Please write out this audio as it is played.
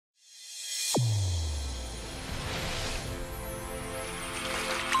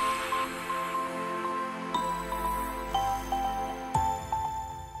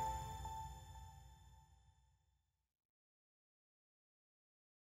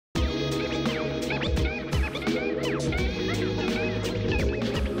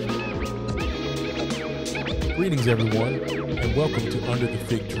Greetings, everyone, and welcome to Under the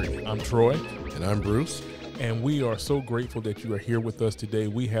Fig Tree. I'm Troy. And I'm Bruce. And we are so grateful that you are here with us today.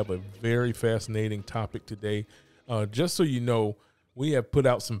 We have a very fascinating topic today. Just so you know, we have put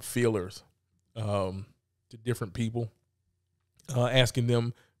out some feelers to different people, asking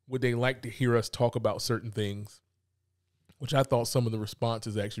them would they like to hear us talk about certain things, which I thought some of the response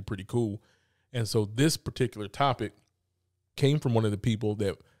is actually pretty cool. And so this particular topic came from one of the people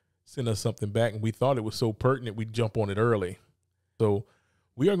that sent us something back, and we thought it was so pertinent we'd jump on it early. So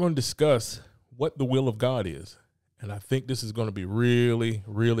we are going to discuss what the will of God is. And I think this is going to be really,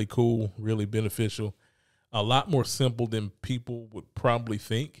 really cool, really beneficial, a lot more simple than people would probably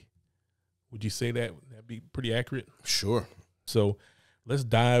think. Would you say that? That'd be pretty accurate? Sure. So let's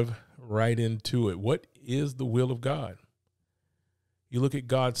dive right into it. What is the will of God? You look at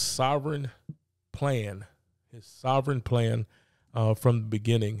God's sovereign plan, his sovereign plan from the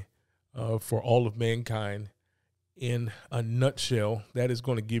beginning for all of mankind. In a nutshell, that is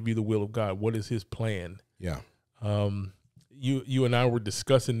going to give you the will of God. What is his plan? Yeah. You and I were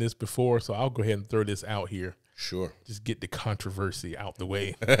discussing this before, so I'll go ahead and throw this out here. Sure. Just get the controversy out the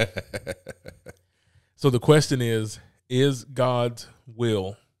way. So the question is God's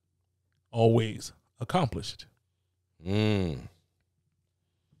will always accomplished? Mm.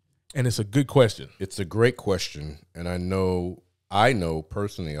 And it's a good question. It's a great question. And I know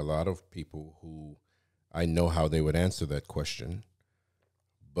personally a lot of people who I know how they would answer that question,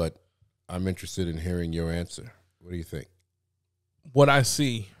 but I'm interested in hearing your answer. What do you think? What I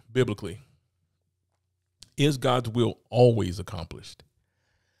see biblically, is God's will always accomplished?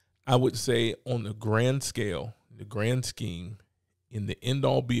 I would say on the grand scale, the grand scheme, in the end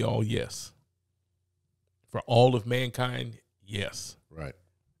all be all, yes. For all of mankind, yes. Right.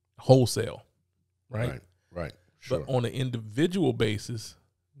 Wholesale, right? Right. Sure. But on an individual basis,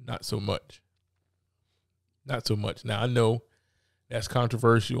 not so much. Not so much. Now, I know that's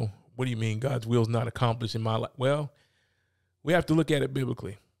controversial. What do you mean God's will is not accomplished in my life? Well, we have to look at it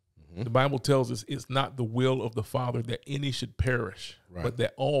biblically. Mm-hmm. The Bible tells us it's not the will of the Father that any should perish, right, but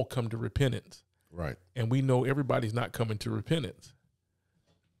that all come to repentance. Right. And we know everybody's not coming to repentance.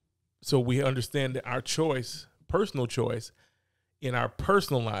 So we understand that our choice, personal choice, in our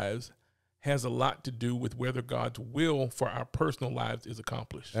personal lives has a lot to do with whether God's will for our personal lives is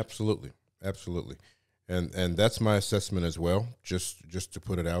accomplished. Absolutely. Absolutely. And that's my assessment as well, just to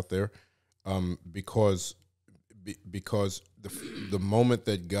put it out there, because the moment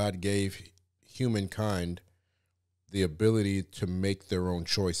that God gave humankind the ability to make their own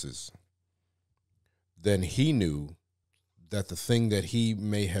choices, then he knew that the thing that he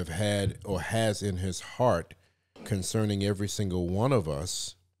may have had or has in his heart concerning every single one of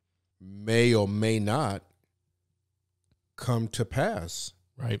us may or may not come to pass.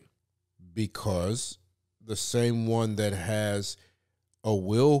 Right. Because the same one that has a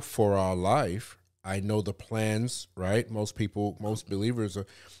will for our life, I know the plans, right? Most believers,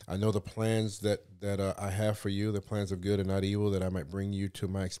 I know the plans that I have for you, the plans of good and not evil, that I might bring you to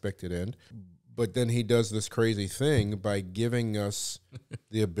my expected end. But then he does this crazy thing by giving us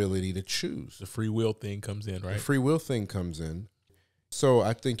the ability to choose. The free will thing comes in, right? The free will thing comes in. So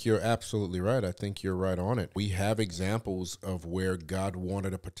I think you're absolutely right. I think you're right on it. We have examples of where God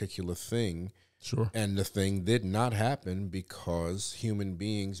wanted a particular thing. Sure. And the thing did not happen because human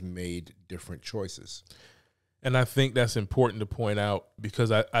beings made different choices. And I think that's important to point out, because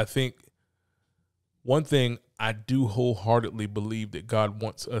I think one thing I do wholeheartedly believe that God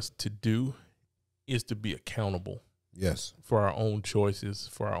wants us to do is to be accountable. Yes. For our own choices,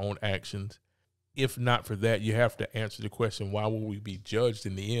 for our own actions. If not for that, you have to answer the question, why will we be judged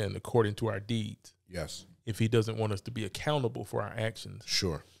in the end according to our deeds? Yes. If he doesn't want us to be accountable for our actions.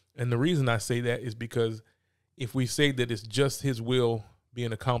 Sure. And the reason I say that is because if we say that it's just his will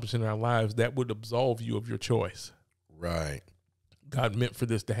being accomplished in our lives, that would absolve you of your choice. Right. God meant for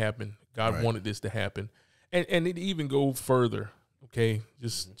this to happen. God Right. wanted this to happen. And it even go further, okay?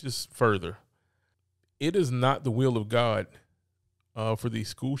 Just further. It is not the will of God for these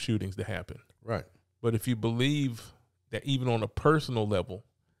school shootings to happen. Right. But if you believe that even on a personal level,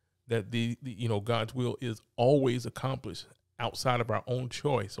 that the God's will is always accomplished outside of our own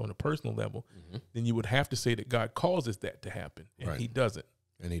choice on a personal level, mm-hmm. then you would have to say that God causes that to happen, and right. he doesn't.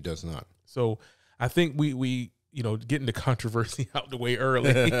 And he does not. So I think we getting the controversy out the way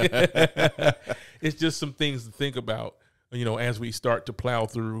early. It's just some things to think about, as we start to plow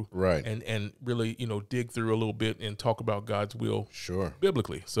through, right, and really, dig through a little bit and talk about God's will, sure,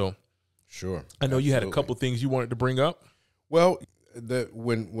 biblically. So, sure, I know you had a couple things you wanted to bring up. Well,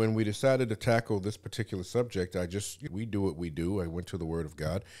 when we decided to tackle this particular subject, we do what we do. I went to the Word of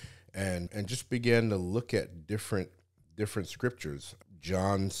God, and just began to look at different scriptures.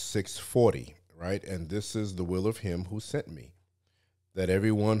 John 6:40, right? And this is the will of him who sent me, that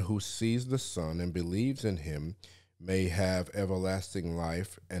everyone who sees the Son and believes in him may have everlasting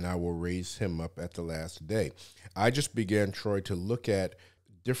life, and I will raise him up at the last day. I just began, Troy, to look at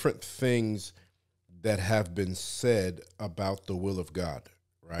different things that have been said about the will of God,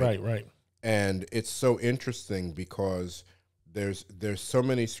 right? Right. And it's so interesting because there's so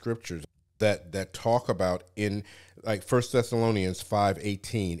many scriptures that talk about, in like 1 Thessalonians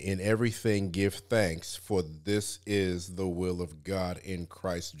 5:18, in everything give thanks, for this is the will of God in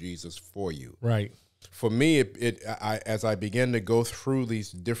Christ Jesus for you. Right. For me, as I began to go through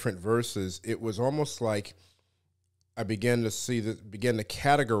these different verses, it was almost like I began to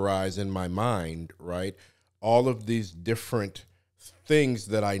categorize in my mind, right, all of these different things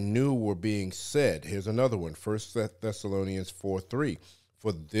that I knew were being said. Here's another one, 1 Thessalonians 4:3.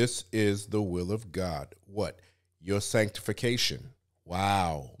 For this is the will of God. What? Your sanctification.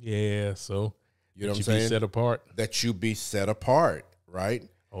 Wow. Yeah, so You know what I'm be saying? set apart. That you be set apart, right?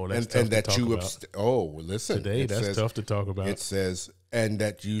 Oh, that's tough to talk about. Listen. Today, that's tough to talk about. It says, and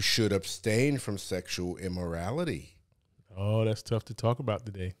that you should abstain from sexual immorality. Oh, that's tough to talk about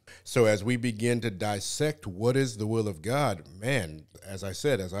today. So as we begin to dissect what is the will of God, man, as I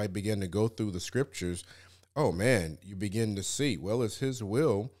said, as I begin to go through the scriptures, oh man, you begin to see, well, it's his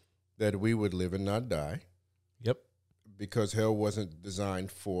will that we would live and not die. Yep. Because hell wasn't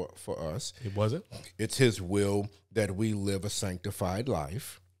designed for us. It wasn't. It's his will that we live a sanctified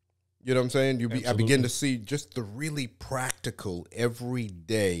life. You know what I'm saying? I begin to see just the really practical,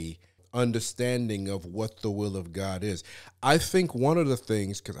 everyday understanding of what the will of God is. I think one of the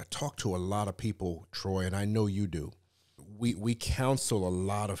things, because I talk to a lot of people, Troy, and I know you do, we counsel a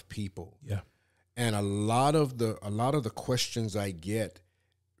lot of people. Yeah. And a lot of the questions I get,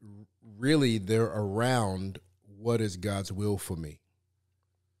 really, they're around what is God's will for me.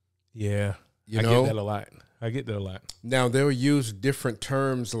 Yeah, I get that a lot. I get that a lot. Now, they'll use different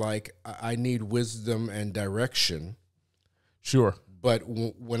terms like, I need wisdom and direction. Sure. But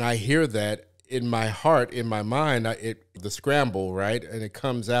when I hear that, in my heart, in my mind, the scramble, right? And it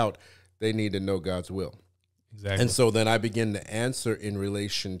comes out, they need to know God's will. Exactly. And so then I begin to answer in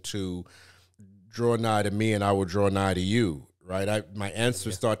relation to, draw nigh to me and I will draw nigh to you, right? My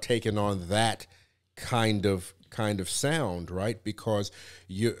answers start taking on that kind of sound, right? Because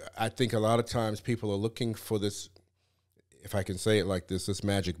I think a lot of times people are looking for this, if I can say it like this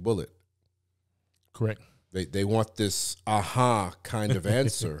magic bullet. Correct. They want this aha kind of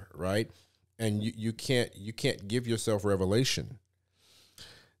answer, right? And you can't give yourself revelation.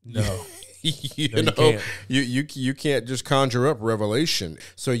 No. You can't just conjure up revelation.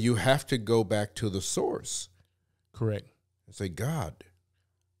 So you have to go back to the source. Correct. And say, God,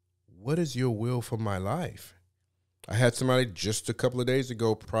 what is your will for my life? I had somebody just a couple of days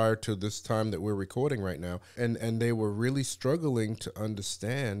ago, prior to this time that we're recording right now, and they were really struggling to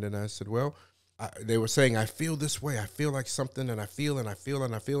understand. And I said, well, they were saying, I feel this way. I feel like something, and I feel and I feel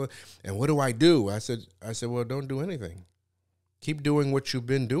and I feel it. And what do? I said, well, don't do anything. Keep doing what you've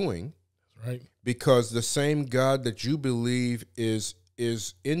been doing. Right. Because the same God that you believe is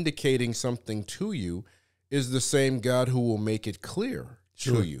indicating something to you is the same God who will make it clear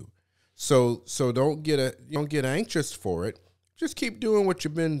to you. So don't get anxious for it. Just keep doing what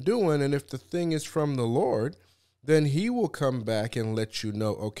you've been doing, and if the thing is from the Lord, then he will come back and let you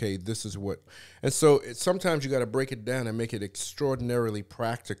know, okay, this is what. And so sometimes you got to break it down and make it extraordinarily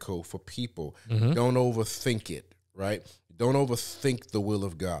practical for people. Mm-hmm. Don't overthink it, right? Don't overthink the will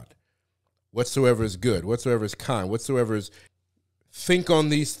of God. Whatsoever is good, whatsoever is kind, whatsoever is, think on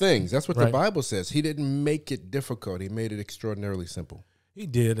these things. That's what the Bible says. He didn't make it difficult. He made it extraordinarily simple. He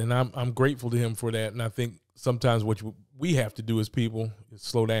did, and I'm grateful to him for that. And I think sometimes what we have to do as people is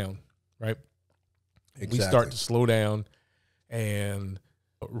slow down, right? Exactly. We start to slow down and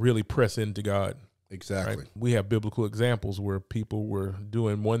really press into God. Exactly. Right? We have biblical examples where people were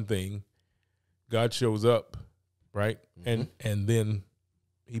doing one thing, God shows up, right? Mm-hmm. And then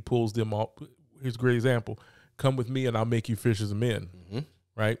he pulls them off. Here's a great example. Come with me and I'll make you fishers of men, mm-hmm.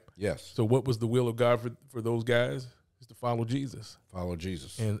 right? Yes. So what was the will of God for those guys? Is to follow Jesus. Follow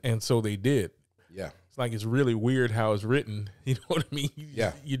Jesus. And so they did. Yeah. It's like, it's really weird how it's written. You know what I mean?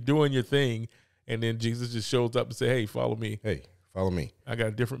 Yeah. You're doing your thing, and then Jesus just shows up and say, hey, follow me. Hey, follow me. I got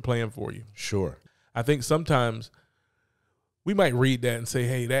a different plan for you. Sure. I think sometimes we might read that and say,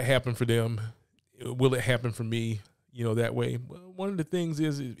 hey, that happened for them. Will it happen for me, that way? Well, one of the things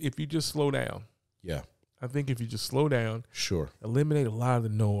is if you just slow down. Yeah. I think if you just slow down. Sure. Eliminate a lot of the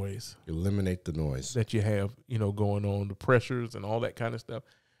noise. Eliminate the noise. That you have, going on, the pressures and all that kind of stuff.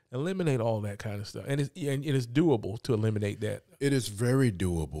 Eliminate all that kind of stuff. And it's doable to eliminate that. It is very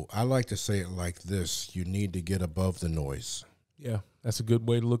doable. I like to say it like this. You need to get above the noise. Yeah, that's a good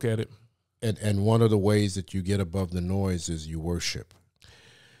way to look at it. And one of the ways that you get above the noise is you worship.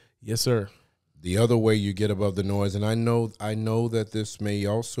 Yes, sir. The other way you get above the noise, and I know that this may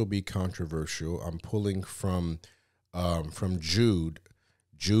also be controversial. I'm pulling from Jude.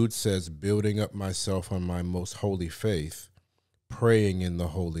 Jude says, building up myself on my most holy faith, praying in the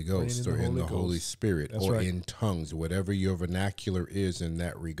Holy Ghost or in the Holy Spirit or in tongues, whatever your vernacular is in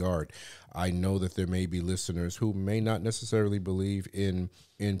that regard. I know that there may be listeners who may not necessarily believe in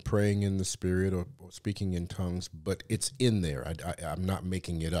praying in the Spirit or speaking in tongues, but it's in there. I'm not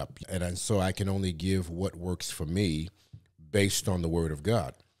making it up. And so I can only give what works for me based on the Word of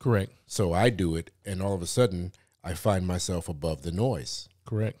God. Correct. So I do it, and all of a sudden I find myself above the noise.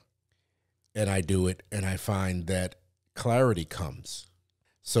 Correct. And I do it, and I find that clarity comes.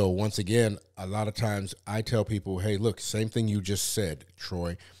 So once again, a lot of times I tell people, hey, look, same thing you just said,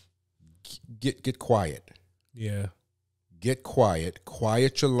 Troy, get quiet. Yeah. Get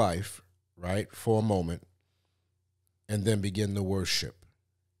quiet your life, right, for a moment, and then begin to worship.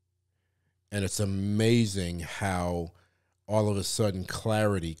 And it's amazing how all of a sudden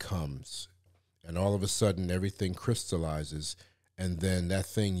clarity comes, and all of a sudden everything crystallizes, and then that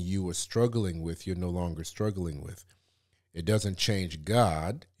thing you were struggling with, you're no longer struggling with. It doesn't change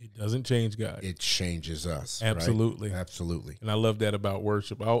God. It doesn't change God. It changes us. Absolutely. Right? Absolutely. And I love that about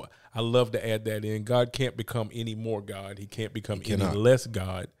worship. I love to add that in. God can't become any more God. He can't become any less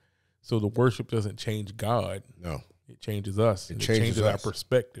God. So the worship doesn't change God. No. It changes us. It changes our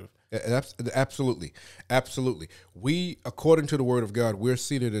perspective. Absolutely. Absolutely. We, according to the Word of God, we're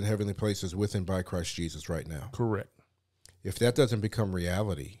seated in heavenly places with and by Christ Jesus right now. Correct. If that doesn't become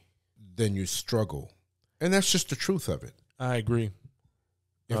reality, then you struggle. And that's just the truth of it. I agree.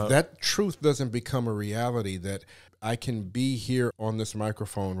 If that truth doesn't become a reality, that I can be here on this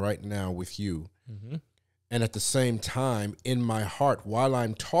microphone right now with you, mm-hmm. and at the same time, in my heart, while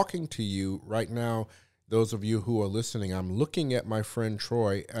I'm talking to you right now, those of you who are listening, I'm looking at my friend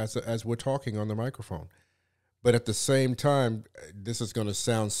Troy as we're talking on the microphone. But at the same time, this is going to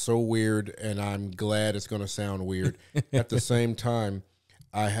sound so weird, and I'm glad it's going to sound weird. At the same time,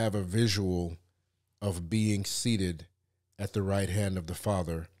 I have a visual of being seated at the right hand of the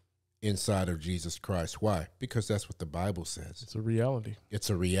Father inside of Jesus Christ. Why? Because that's what the Bible says. It's a reality.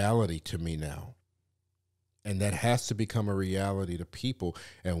 It's a reality to me now. And that has to become a reality to people.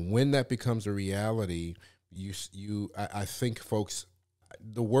 And when that becomes a reality, I think, folks,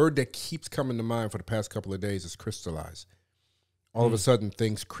 the word that keeps coming to mind for the past couple of days is crystallize. All of a sudden,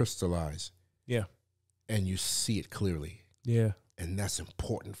 things crystallize. Yeah. And you see it clearly. Yeah. And that's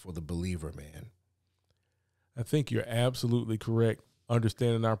important for the believer, man. I think you're absolutely correct.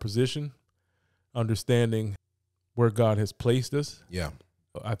 Understanding our position, understanding where God has placed us. Yeah.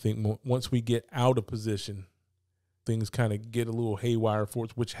 I think once we get out of position, things kind of get a little haywire for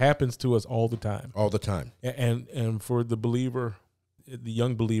us, which happens to us all the time. All the time. And for the believer, the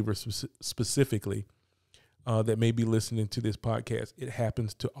young believer specifically, that may be listening to this podcast, it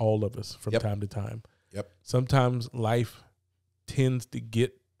happens to all of us from time to time. Yep. Sometimes life tends to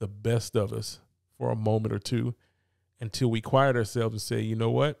get the best of us for a moment or two until we quiet ourselves and say, you know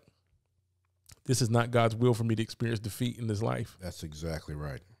what? This is not God's will for me to experience defeat in this life. That's exactly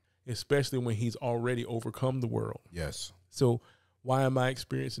right. Especially when he's already overcome the world. Yes. So why am I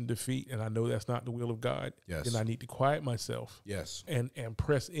experiencing defeat? And I know that's not the will of God. Yes. Then I need to quiet myself. Yes. And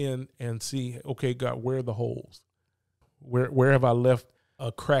press in and see, okay, God, where are the holes? Where have I left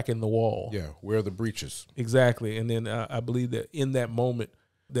a crack in the wall? Yeah. Where are the breaches? Exactly. And then I believe that in that moment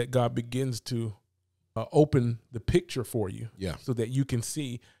that God begins to open the picture for you. Yeah. So that you can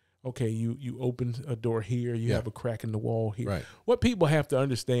see, okay, you opened a door here, you have a crack in the wall here. Right. What people have to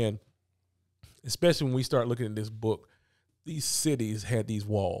understand, especially when we start looking at this book, these cities had these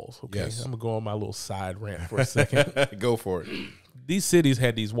walls. Okay. Yes. I'm gonna go on my little side rant for a second. Go for it. These cities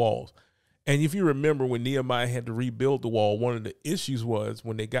had these walls. And if you remember when Nehemiah had to rebuild the wall, one of the issues was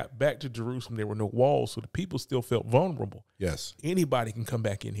when they got back to Jerusalem, there were no walls. So the people still felt vulnerable. Yes. Anybody can come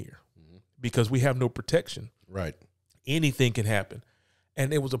back in here because we have no protection. Right. Anything can happen.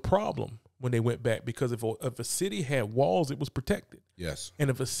 And it was a problem when they went back because if a city had walls, it was protected. Yes. And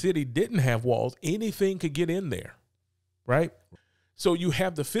if a city didn't have walls, anything could get in there, right? So you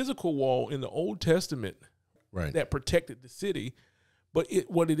have the physical wall in the Old Testament right. that protected the city, But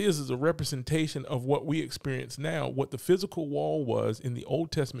what it is a representation of what we experience now. What the physical wall was in the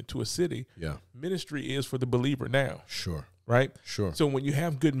Old Testament to a city, ministry is for the believer now. Sure. Right? Sure. So when you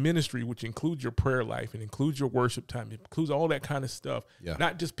have good ministry, which includes your prayer life and includes your worship time, it includes all that kind of stuff,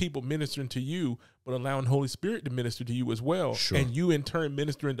 not just people ministering to you, but allowing Holy Spirit to minister to you as well. Sure. And you in turn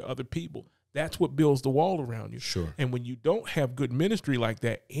ministering to other people. That's what builds the wall around you. Sure. And when you don't have good ministry like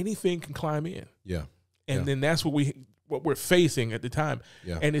that, anything can climb in. Yeah. And then that's what we're facing at the time.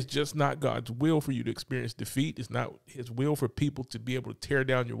 Yeah. And it's just not God's will for you to experience defeat. It's not his will for people to be able to tear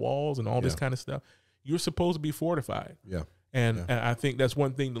down your walls and all this kind of stuff. You're supposed to be fortified. Yeah. And I think that's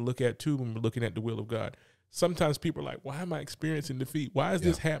one thing to look at too when we're looking at the will of God. Sometimes people are like, why am I experiencing defeat? Why is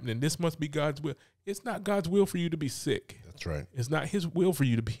this happening? This must be God's will. It's not God's will for you to be sick. That's right. It's not his will for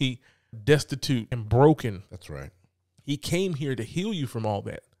you to be destitute and broken. That's right. He came here to heal you from all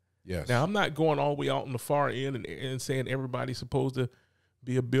that. Yes. Now, I'm not going all the way out on the far end and saying everybody's supposed to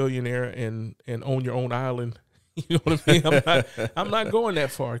be a billionaire and own your own island. You know what I mean? I'm not going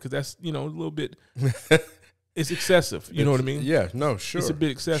that far because that's, a little bit, it's excessive. You know what I mean? Yeah, no, sure. It's a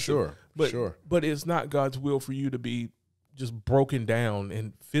bit excessive. Sure, But it's not God's will for you to be just broken down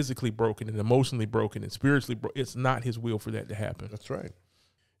and physically broken and emotionally broken and spiritually broken. It's not his will for that to happen. That's right.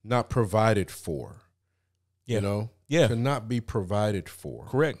 Not provided for. Yeah. To not be provided for.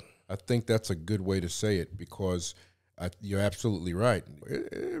 Correct. I think that's a good way to say it because you're absolutely right.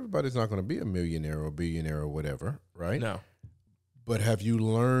 Everybody's not going to be a millionaire or billionaire or whatever, right? No. But have you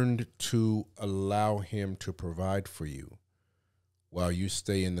learned to allow him to provide for you while you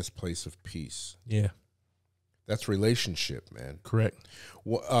stay in this place of peace? Yeah. That's relationship, man. Correct.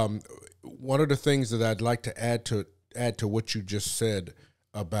 One of the things that I'd like to add to what you just said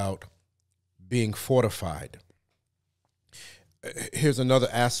about being fortified. Here's another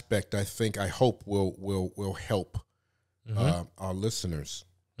aspect I hope will help our listeners.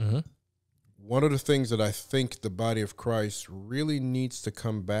 Mm-hmm. One of the things that I think the body of Christ really needs to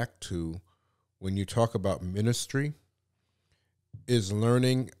come back to when you talk about ministry is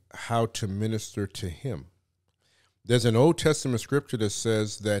learning how to minister to him. There's an Old Testament scripture that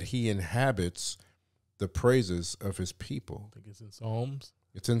says that he inhabits the praises of his people. I think it's in Psalms.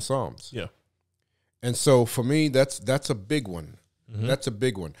 It's in Psalms. Yeah. And so for me, that's a big one. Mm-hmm. That's a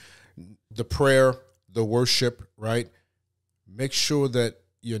big one. The prayer, the worship, right? Make sure that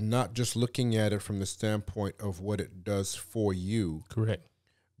you're not just looking at it from the standpoint of what it does for you. Correct.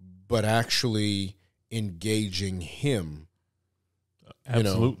 But actually engaging him.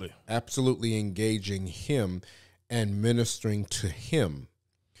 Absolutely. Absolutely engaging him and ministering to him.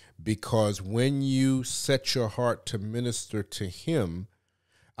 Because when you set your heart to minister to him,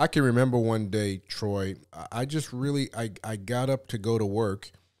 I can remember one day, Troy, I got up to go to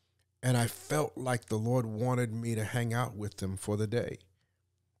work and I felt like the Lord wanted me to hang out with him for the day.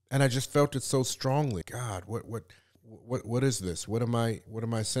 And I just felt it so strongly. God, what is this? What am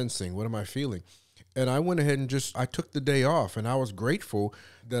I sensing? What am I feeling? And I went ahead and I took the day off, and I was grateful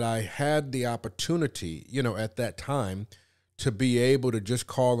that I had the opportunity, at that time to be able to just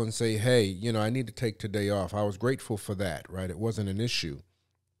call and say, hey, I need to take today off. I was grateful for that, right? It wasn't an issue.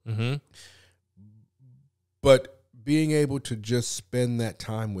 Mm-hmm. But being able to just spend that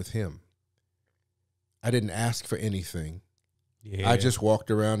time with him, I didn't ask for anything. Yeah. I just walked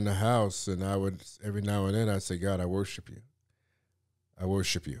around the house, and I would, every now and then, I'd say, God, I worship you. I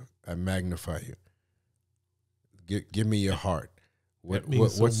worship you. I magnify you. Give me your heart.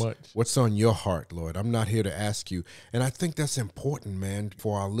 What's on your heart, Lord? I'm not here to ask you. And I think that's important, man,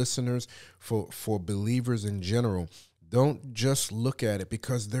 for our listeners, for believers in general. Don't just look at it,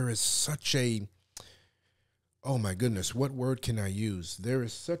 because there is such a, oh my goodness, what word can I use? There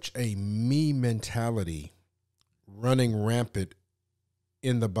is such a me mentality running rampant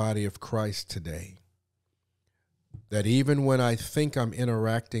in the body of Christ today, that even when I think I'm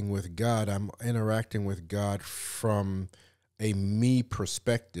interacting with God, I'm interacting with God from a me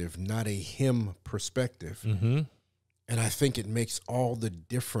perspective, not a him perspective. Mm-hmm. And I think it makes all the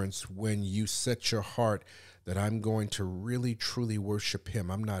difference when you set your heart that I'm going to really, truly worship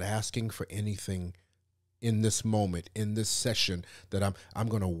him. I'm not asking for anything in this moment, in this session, that I'm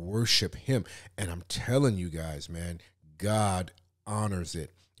going to worship him. And I'm telling you guys, man, God honors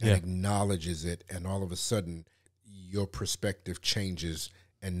it and acknowledges it. And all of a sudden, your perspective changes,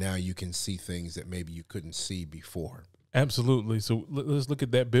 and now you can see things that maybe you couldn't see before. Absolutely. So let's look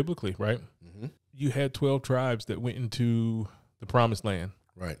at that biblically, right? Mm-hmm. You had 12 tribes that went into the promised land.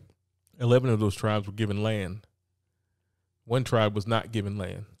 Right. 11 of those tribes were given land. One tribe was not given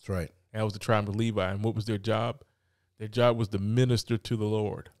land. That's right. That was the tribe of Levi. And what was their job? Their job was to minister to the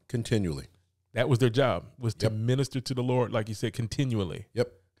Lord. Continually. That was their job, was to Yep. minister to the Lord, like you said, continually.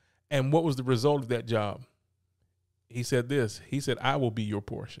 Yep. And what was the result of that job? He said this. He said, I will be your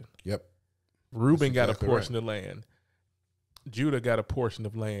portion. Yep. Reuben got exactly a portion of land. Judah got a portion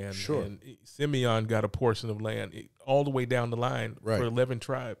of land. Sure. And Simeon got a portion of land, all the way down the line Right. for 11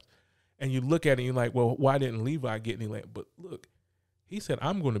 tribes. And you look at it and you're like, well, why didn't Levi get any land? But look, he said,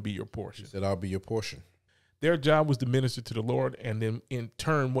 I'm going to be your He portion. said, I'll be your portion. Their job was to minister to the Lord. And then in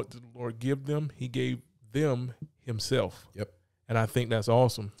turn, what did the Lord give them? He gave them himself. Yep. And I think that's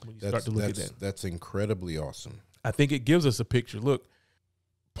awesome when you start to look at that. That's incredibly awesome. I think it gives us a picture. Look,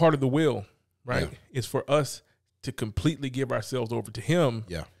 part of the will, right, is for us to completely give ourselves over to him.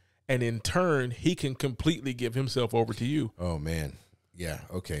 Yeah. And in turn, he can completely give himself over to you. Oh, man. Yeah.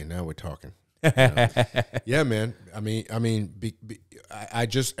 Okay. Now we're talking. Yeah, man. I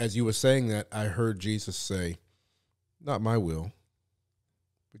just, as you were saying that, I heard Jesus say, not my will,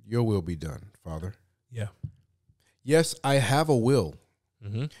 but your will be done, Father. Yeah. Yes, I have a will.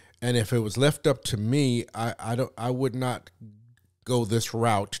 Mm-hmm. And if it was left up to me, I would not go this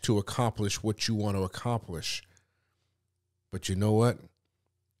route to accomplish what you want to accomplish. But you know what?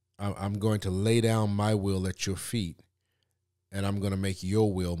 I'm going to lay down my will at your feet, and I'm going to make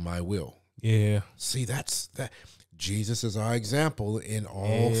your will my will. Yeah. See, that's that. Jesus is our example in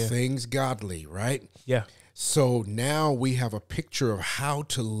all things godly, right? Yeah. So now we have a picture of how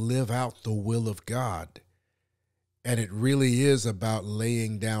to live out the will of God. And it really is about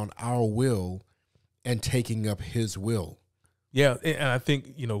laying down our will and taking up his will. Yeah. And I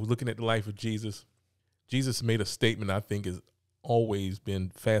think, looking at the life of Jesus, Jesus made a statement I think has always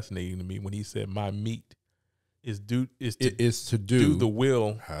been fascinating to me when he said, my meat is to do the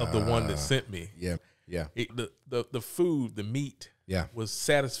will of the one that sent me. Yeah. Yeah. The food, the meat was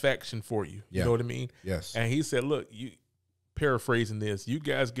satisfaction for you. You know what I mean? Yes. And he said, look, paraphrasing this, you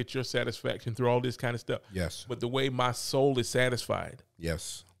guys get your satisfaction through all this kind of stuff. Yes. But the way my soul is satisfied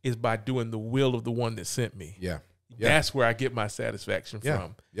is by doing the will of the one that sent me. Yeah. That's where I get my satisfaction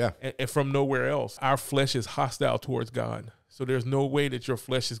from. Yeah. And from nowhere else. Our flesh is hostile towards God. So there's no way that your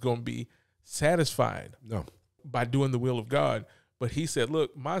flesh is going to be satisfied by doing the will of God. But he said,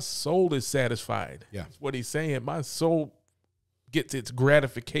 look, my soul is satisfied. Yeah. That's what he's saying. My soul gets its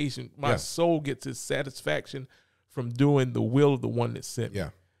gratification. My soul gets its satisfaction from doing the will of the one that sent me. Yeah.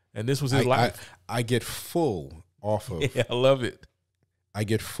 And this was his life. I get full off of. Yeah, I love it. I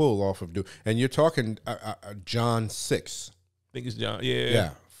get full off of and you're talking John 6. I think it's John. Yeah. Yeah.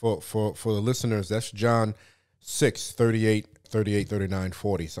 For the listeners, that's John 6, 38, 39,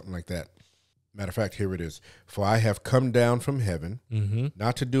 40, something like that. Matter of fact, here it is. For I have come down from heaven,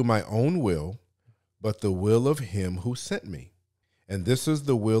 not to do my own will, but the will of him who sent me. And this is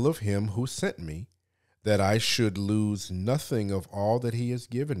the will of him who sent me, that I should lose nothing of all that he has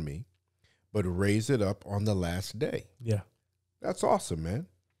given me, but raise it up on the last day. Yeah. That's awesome, man.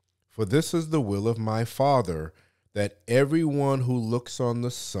 For this is the will of my Father, that everyone who looks on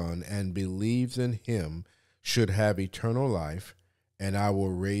the Son and believes in him should have eternal life, and I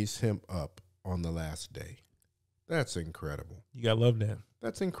will raise him up on the last day. That's incredible. You got to love that.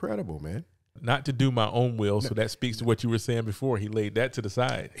 That's incredible, man. Not to do my own will, so that speaks to what you were saying before. He laid that to the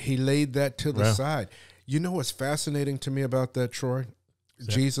side. He laid that to the side. You know what's fascinating to me about that, Troy?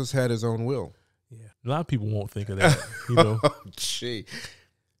 Jesus had his own will. Yeah. A lot of people won't think of that, Gee.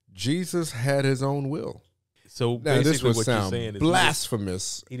 Jesus had his own will. So now, basically this would what sound you're saying is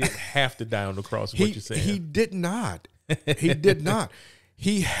blasphemous. He didn't have to die on the cross, is what you're saying. He did not. He did not.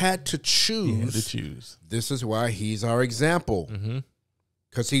 He had to choose. He had to choose. This is why he's our example.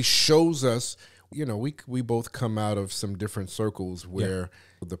 Because he shows us, we both come out of some different circles where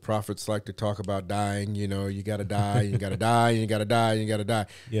the prophets like to talk about dying. You got to die, you got to die, you got to die, you got to die.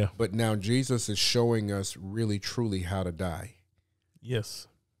 Yeah. But now Jesus is showing us really, truly how to die. Yes.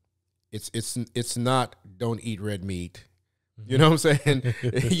 It's not don't eat red meat. You know what I'm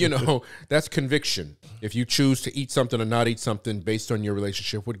saying? That's conviction. If you choose to eat something or not eat something based on your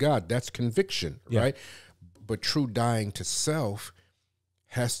relationship with God, that's conviction, right? But true dying to self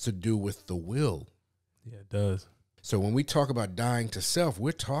has to do with the will. Yeah, it does. So when we talk about dying to self,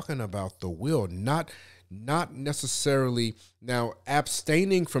 we're talking about the will, not necessarily. Now,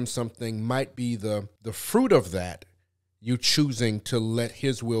 abstaining from something might be the fruit of that, you choosing to let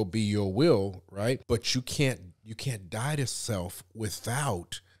his will be your will, right? But you can't die to self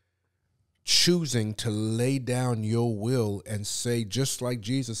without choosing to lay down your will and say, just like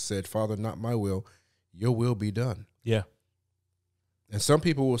Jesus said, Father, not my will, your will be done. Yeah. And some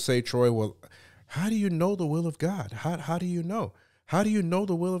people will say, Troy, well, how do you know the will of God? How do you know? How do you know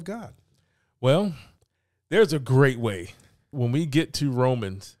the will of God? Well, there's a great way. When we get to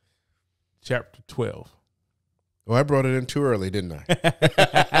Romans chapter 12. Well, I brought it in too early, didn't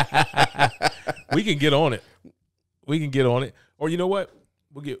I? We can get on it. We can get on it. Or you know what?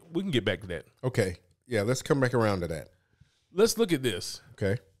 We can get back to that. Okay. Yeah, let's come back around to that. Let's look at this.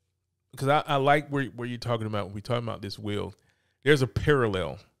 Okay. Because I like where you're talking about when we're talking about this will. There's a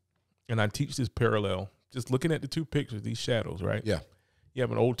parallel. And I teach this parallel. Just looking at the two pictures, these shadows, right? Yeah. You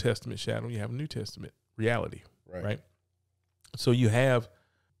have an Old Testament shadow. You have a New Testament reality. Right. So you have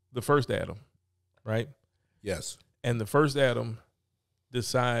the first Adam, right? Yes. And the first Adam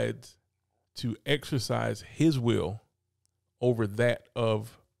decides to exercise his will over that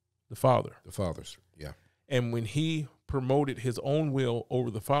of the Father. The Father's, yeah. And when he promoted his own will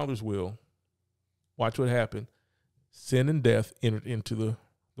over the Father's will, watch what happened. Sin and death entered into the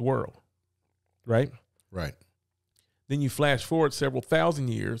world, right? Right. Then you flash forward several thousand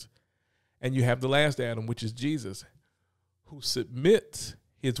years, and you have the last Adam, which is Jesus, who submits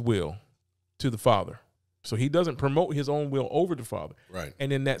his will to the Father. So he doesn't promote his own will over the Father. Right.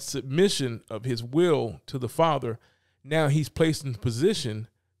 And in that submission of his will to the Father, now he's placed in position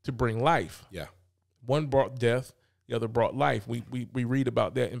to bring life. Yeah. One brought death, the other brought life. We read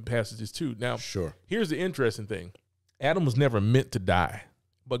about that in passages too. Now, sure. Here's the interesting thing. Adam was never meant to die.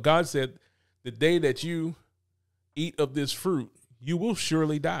 But God said, the day that you eat of this fruit, you will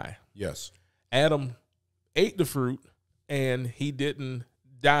surely die. Yes. Adam ate the fruit, and he didn't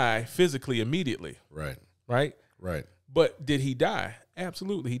die physically immediately. Right. Right? Right. But did he die?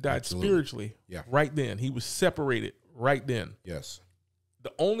 Absolutely. He died spiritually right then. He was separated right then. Yes.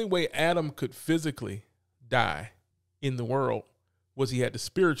 The only way Adam could physically die in the world was he had to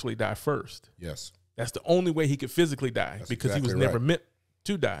spiritually die first. Yes. That's the only way he could physically die because he was never meant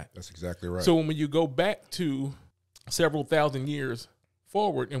to die. That's exactly right. So when you go back to several thousand years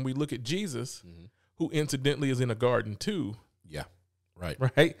forward and we look at Jesus, who incidentally is in a garden too. Yeah. Right.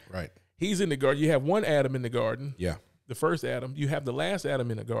 Right? Right. He's in the garden. You have one Adam in the garden. Yeah. The first Adam. You have the last Adam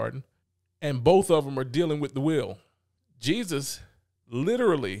in the garden. And both of them are dealing with the will. Jesus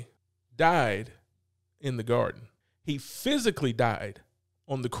literally died in the garden. He physically died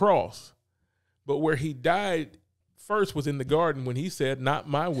on the cross. But where he died first was in the garden when he said, not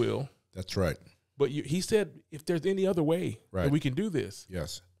my will. That's right. But he said, if there's any other way that we can do this.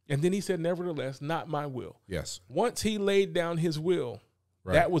 Yes. And then he said, nevertheless, not my will. Yes. Once he laid down his will,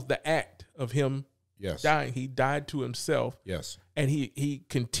 that was the act of him dying. He died to himself. Yes. And he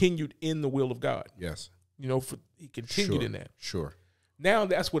continued in the will of God. Yes. You know, he continued in that. Sure. Now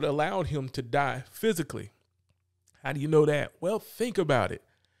that's what allowed him to die physically. How do you know that? Well, think about it.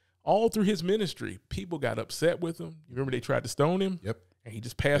 All through his ministry, people got upset with him. You remember they tried to stone him? Yep. And he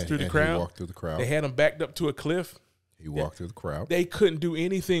just passed through the crowd. He walked through the crowd. They had him backed up to a cliff. He walked through the crowd. They couldn't do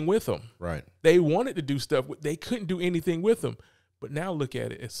anything with him. Right. They wanted to do stuff. They couldn't do anything with him. But now look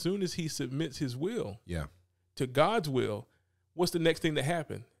at it. As soon as he submits his will to God's will, what's the next thing that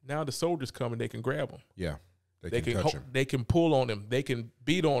happened? Now the soldiers come and they can grab him. Yeah. They can touch him. They can pull on him. They can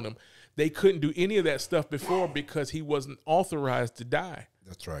beat on him. They couldn't do any of that stuff before because he wasn't authorized to die.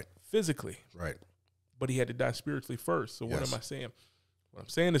 That's right. Physically. Right. But he had to die spiritually first. So what am I saying? What I'm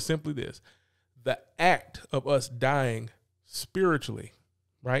saying is simply this. The act of us dying spiritually,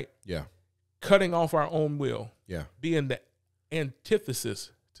 right? Yeah. Cutting off our own will. Yeah. Being the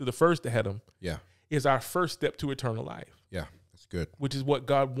antithesis to the first Adam. Yeah. Is our first step to eternal life. Yeah. That's good. Which is what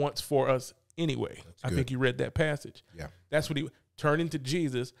God wants for us anyway. I think you read that passage. Yeah. That's what he turned into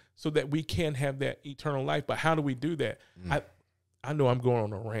Jesus so that we can have that eternal life. But how do we do that? I know I'm going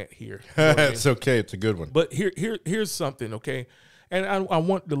on a rant here. You know It's okay. It's a good one. But here's something, okay? And I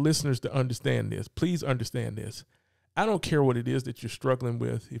want the listeners to understand this. Please understand this. I don't care what it is that you're struggling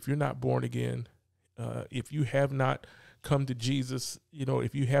with. If you're not born again, if you have not come to Jesus, you know,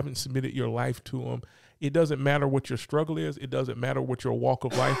 if you haven't submitted your life to him, it doesn't matter what your struggle is. It doesn't matter what your walk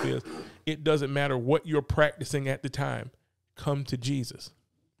of life is. It doesn't matter what you're practicing at the time. Come to Jesus.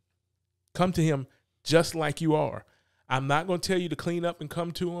 Come to him just like you are. I'm not going to tell you to clean up and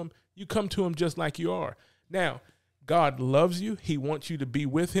come to him. You come to him just like you are. Now, God loves you. He wants you to be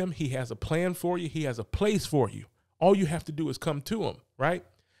with him. He has a plan for you. He has a place for you. All you have to do is come to him, right?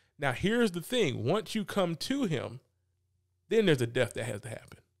 Now, here's the thing. Once you come to him, then there's a death that has to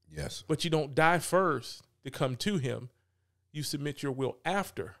happen. Yes. But you don't die first to come to him. You submit your will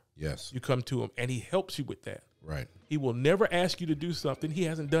after you come to him, and he helps you with that. Right. He will never ask you to do something he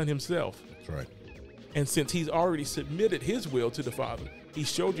hasn't done himself. That's right. And since he's already submitted his will to the Father, he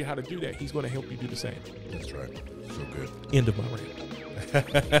showed you how to do that. He's going to help you do the same. That's right. So good. End of my rant.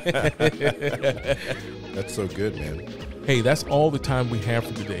 That's so good, man. Hey, that's all the time we have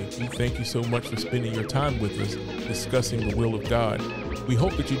for today. We thank you so much for spending your time with us discussing the will of God. We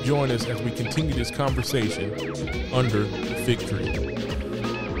hope that you join us as we continue this conversation under the fig tree.